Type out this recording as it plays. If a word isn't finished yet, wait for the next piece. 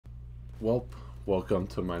Well, welcome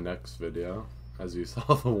to my next video. As you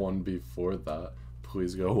saw the one before that,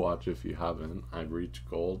 please go watch if you haven't. I reached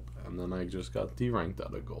gold and then I just got D-ranked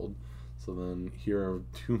out of gold. So then here are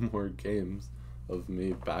 2 more games of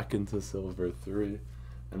me back into silver 3,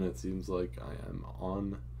 and it seems like I am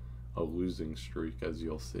on a losing streak, as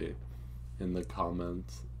you'll see. In the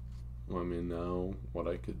comments, let me know what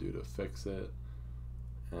I could do to fix it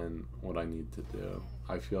and what I need to do.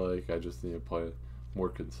 I feel like I just need to play more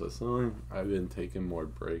consistently. I've been taking more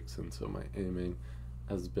breaks, and so my aiming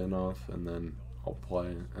has been off, and then I'll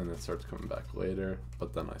play and it starts coming back later,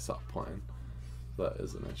 but then I stop playing. That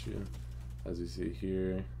is an issue. As you see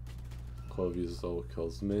here, Clove uses ult,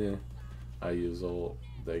 kills me. I use ult,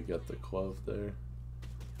 they get the Clove there.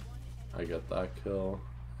 I get that kill,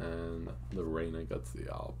 and the Reyna gets the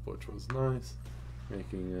AWP, which was nice,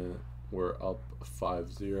 making it, we're up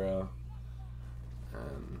 5-0,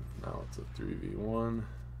 and now it's a 3v1,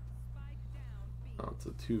 now it's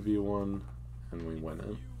a 2v1, and we win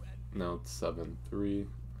it. Now it's 7-3,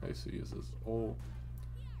 ISO uses ult,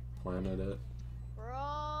 planted it. Bro,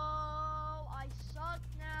 I suck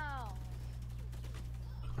now.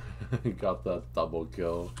 Got that double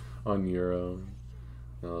kill on Euro.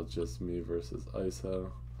 Now it's just me versus ISO.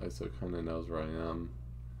 ISO kind of knows where I am,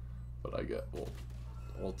 but I get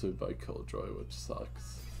ulted by Killjoy, which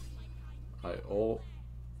sucks. I ult,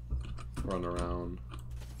 run around,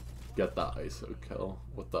 get that ISO kill.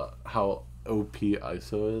 With the how OP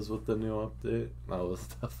ISO is with the new update, that was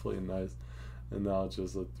definitely nice. And now it's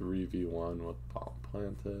just a 3v1 with bomb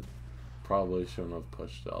planted. Probably shouldn't have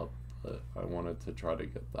pushed up, but I wanted to try to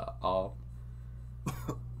get that op.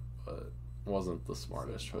 But wasn't the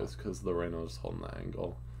smartest choice because the Reyna was holding the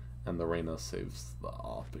angle, and the Reyna saves the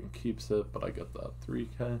op and keeps it, but I get that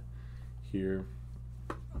 3k here.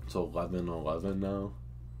 It's 11-11 now.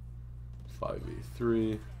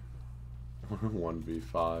 5v3,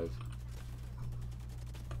 1v5.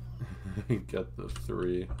 Get the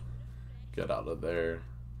 3, get out of there,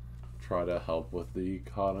 try to help with the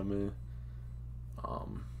economy.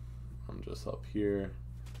 I'm just up here,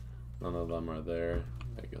 none of them are there.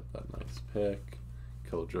 I get that nice pick.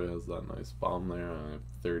 Killjoy has that nice bomb there. I have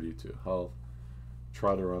 32 health.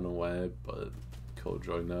 Try to run away, but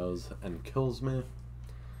Killjoy knows and kills me.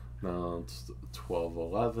 Now it's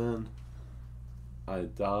 12-11. I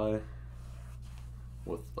die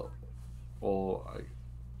with the ult. I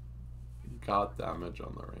got damage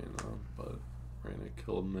on the Reyna, but Reyna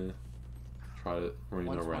killed me.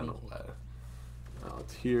 Reyna ran away. Now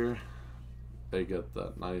it's here. They get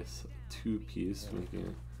that nice 2-piece,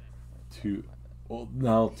 making it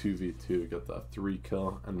now 2v2, get that 3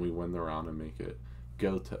 kill, and we win the round and make it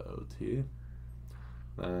go to OT.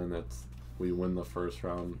 Then we win the first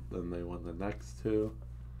round, then they win the next 2,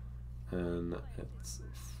 and it's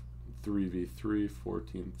 3v3,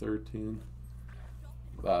 14-13.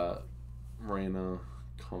 That Reyna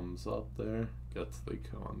comes up there, gets the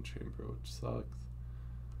kill on Chamber, which sucks.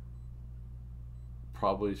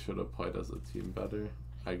 Probably should have played as a team better.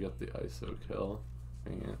 I get the ISO kill,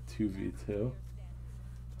 making it 2v2.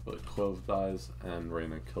 But Clove dies and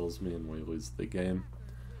Reyna kills me and we lose the game.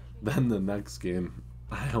 Then the next game,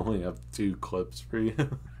 I only have 2 clips for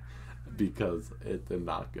you because it did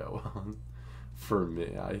not go on for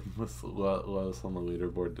me. I was lowest on the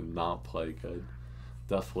leaderboard, did not play good.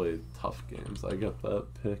 Definitely tough games. I get that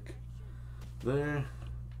pick there.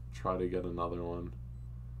 Try to get another one,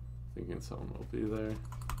 thinking someone will be there.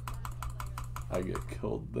 I get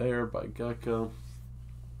killed there by Gecko,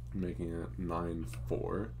 making it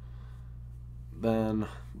 9-4. Then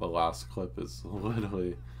the last clip is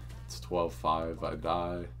literally, it's 12-5, I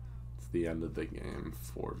die. It's the end of the game,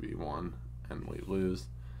 4v1, and we lose.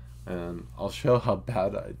 And I'll show how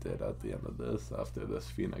bad I did at the end of this after this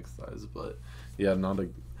Phoenix dies. But yeah,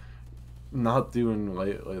 not doing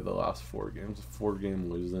lately the last 4 games. 4-game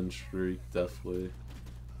losing streak, definitely.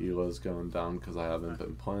 Elo's going down because I haven't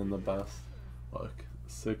been playing the best. Look,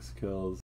 6 kills,